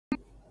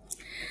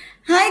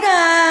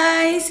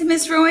guys,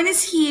 Miss Rowan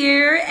is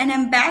here, and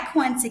I'm back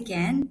once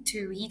again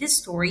to read a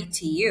story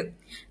to you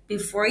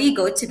before you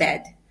go to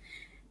bed.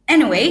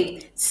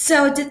 Anyway,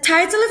 so the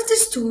title of the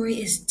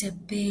story is The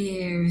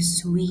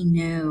Bears We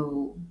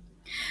Know,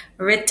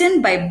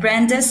 written by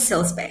Brenda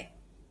Silsby.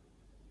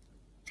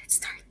 Let's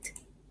start.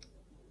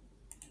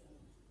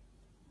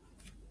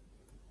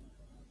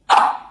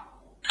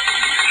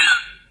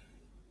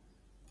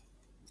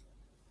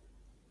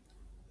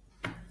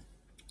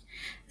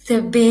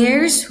 The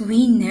Bears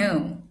We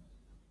Know.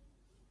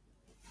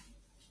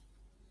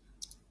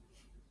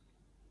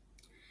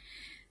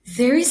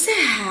 There is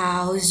a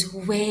house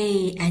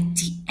way at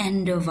the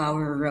end of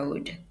our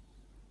road.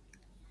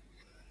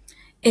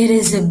 It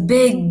is a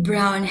big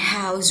brown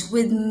house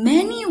with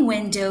many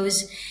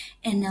windows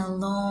and a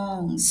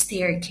long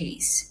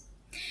staircase.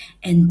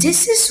 And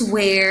this is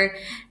where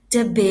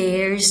the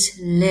bears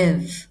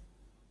live.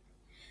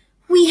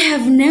 We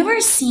have never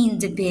seen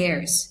the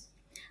bears,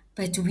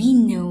 but we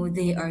know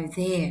they are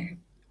there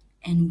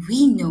and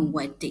we know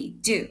what they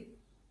do.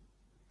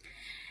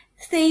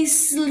 They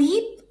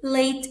sleep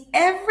late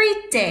every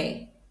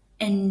day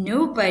and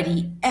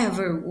nobody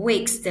ever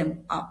wakes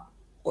them up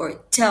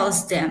or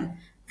tells them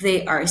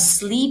they are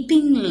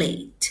sleeping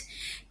late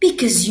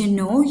because you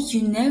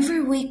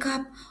never wake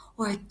up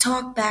or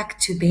talk back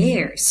to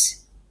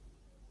bears.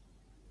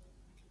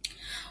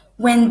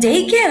 When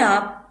they get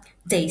up,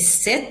 they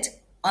sit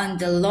on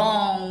the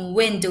long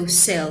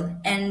windowsill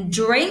and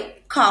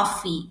drink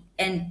coffee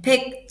and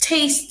pick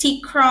tasty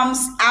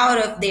crumbs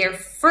out of their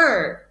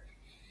fur.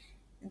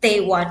 They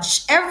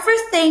watch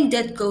everything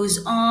that goes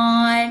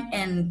on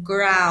and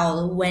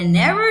growl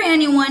whenever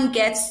anyone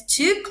gets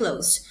too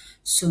close,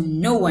 so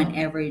no one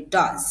ever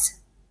does.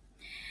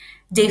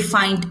 They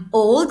find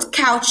old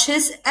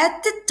couches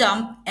at the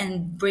dump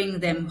and bring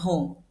them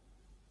home,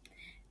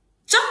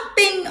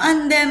 jumping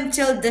on them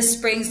till the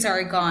springs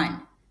are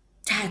gone.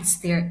 That's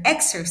their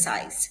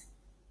exercise.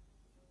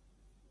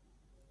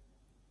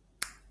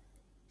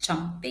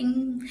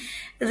 Jumping.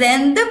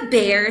 Then the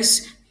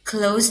bears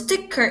close the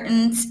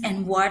curtains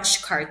and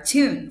watch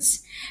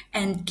cartoons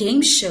and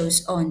game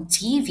shows on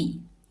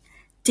TV.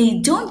 They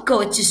don't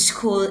go to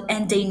school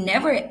and they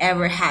never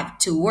ever have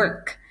to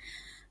work.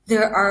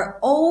 There are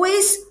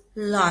always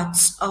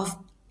lots of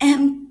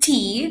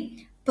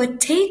empty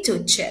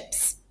potato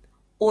chips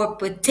or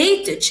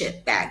potato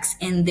chip bags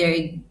in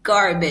their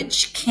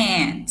garbage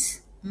cans.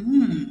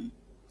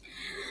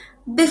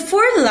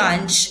 Before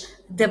lunch,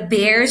 the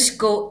bears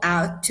go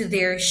out to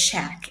their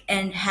shack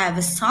and have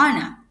a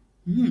sauna.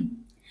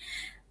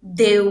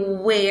 They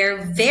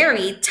wear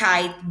very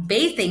tight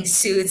bathing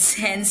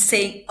suits and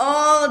sing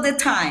all the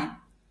time.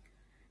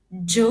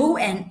 Joe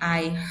and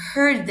I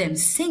heard them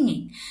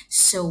singing,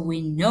 so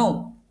we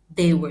know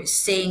they were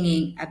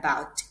singing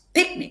about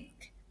picnic.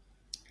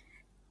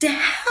 The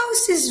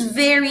house is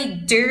very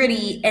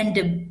dirty and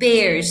the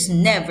bears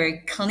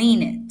never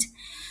clean it.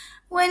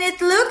 When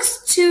it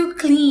looks too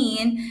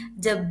clean,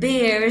 the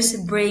bears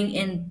bring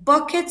in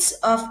buckets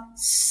of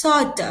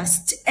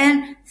sawdust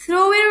and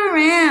throw it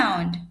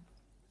around.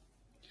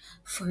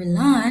 For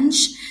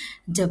lunch,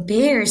 the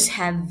bears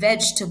have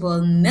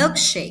vegetable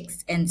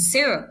milkshakes and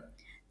syrup.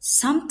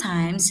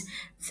 Sometimes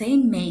they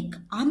make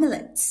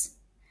omelets.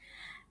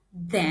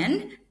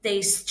 Then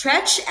they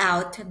stretch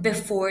out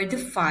before the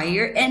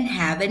fire and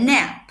have a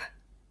nap.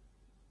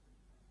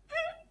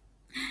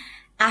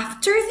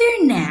 After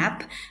their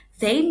nap,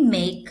 they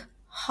make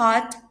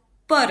hot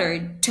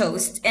buttered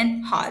toast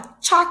and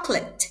hot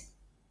chocolate.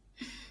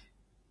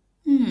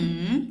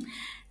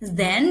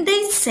 Then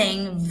they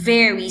sing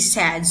very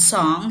sad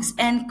songs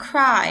and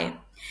cry.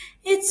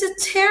 It's a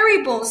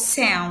terrible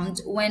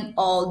sound when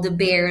all the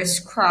bears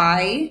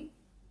cry.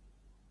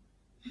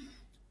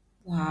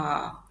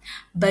 Wow.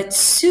 But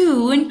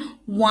soon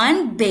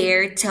one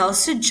bear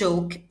tells a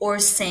joke or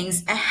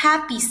sings a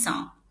happy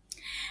song.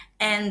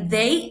 And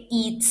they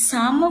eat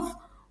some of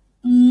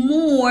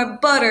more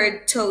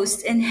buttered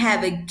toast and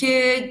have a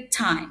good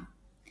time.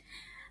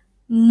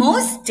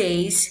 Most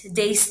days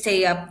they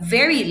stay up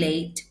very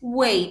late,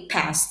 way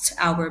past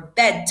our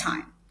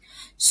bedtime.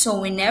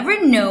 So we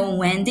never know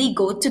when they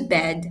go to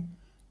bed.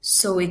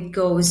 So it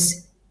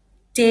goes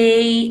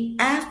day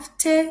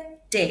after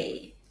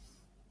day.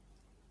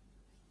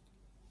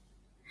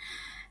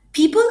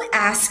 People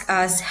ask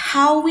us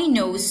how we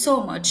know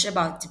so much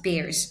about the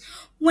bears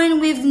when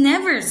we've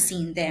never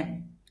seen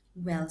them.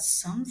 Well,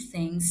 some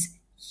things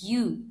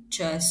you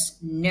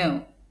just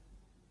know.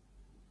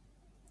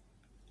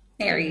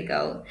 There you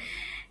go.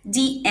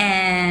 The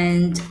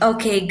end.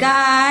 Okay,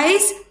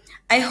 guys,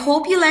 I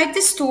hope you like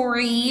the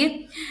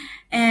story.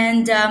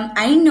 And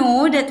I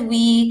know that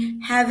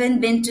we haven't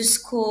been to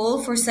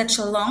school for such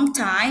a long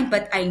time,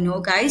 but I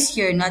know, guys,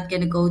 you're not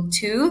going to go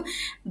to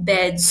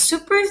bed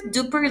super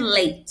duper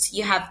late.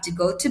 You have to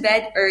go to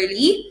bed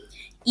early,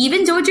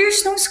 even though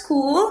there's no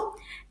school.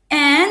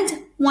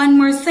 And one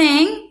more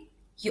thing,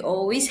 you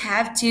always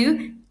have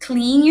to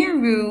clean your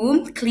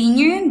room, clean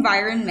your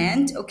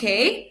environment,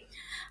 okay?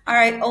 All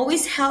right,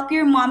 always help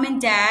your mom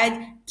and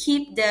dad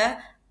keep the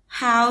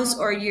house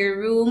or your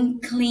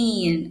room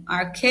clean.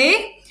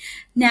 Okay?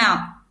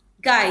 Now,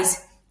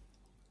 guys,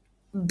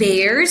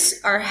 bears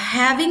are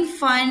having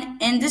fun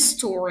in the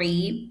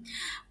story.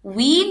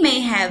 We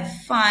may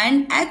have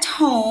fun at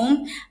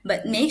home,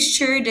 but make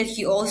sure that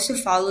you also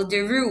follow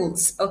the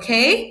rules,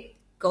 okay?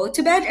 Go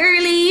to bed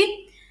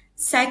early.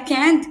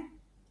 Second,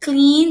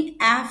 clean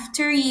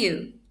after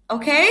you,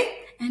 okay?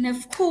 And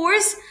of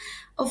course,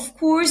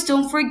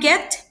 don't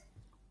forget,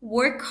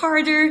 work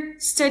harder,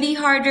 study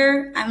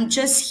harder. I'm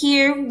just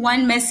here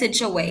one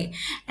message away.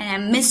 And I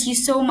miss you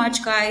so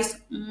much,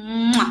 guys.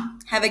 Mwah.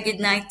 Have a good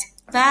night.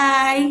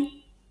 Bye.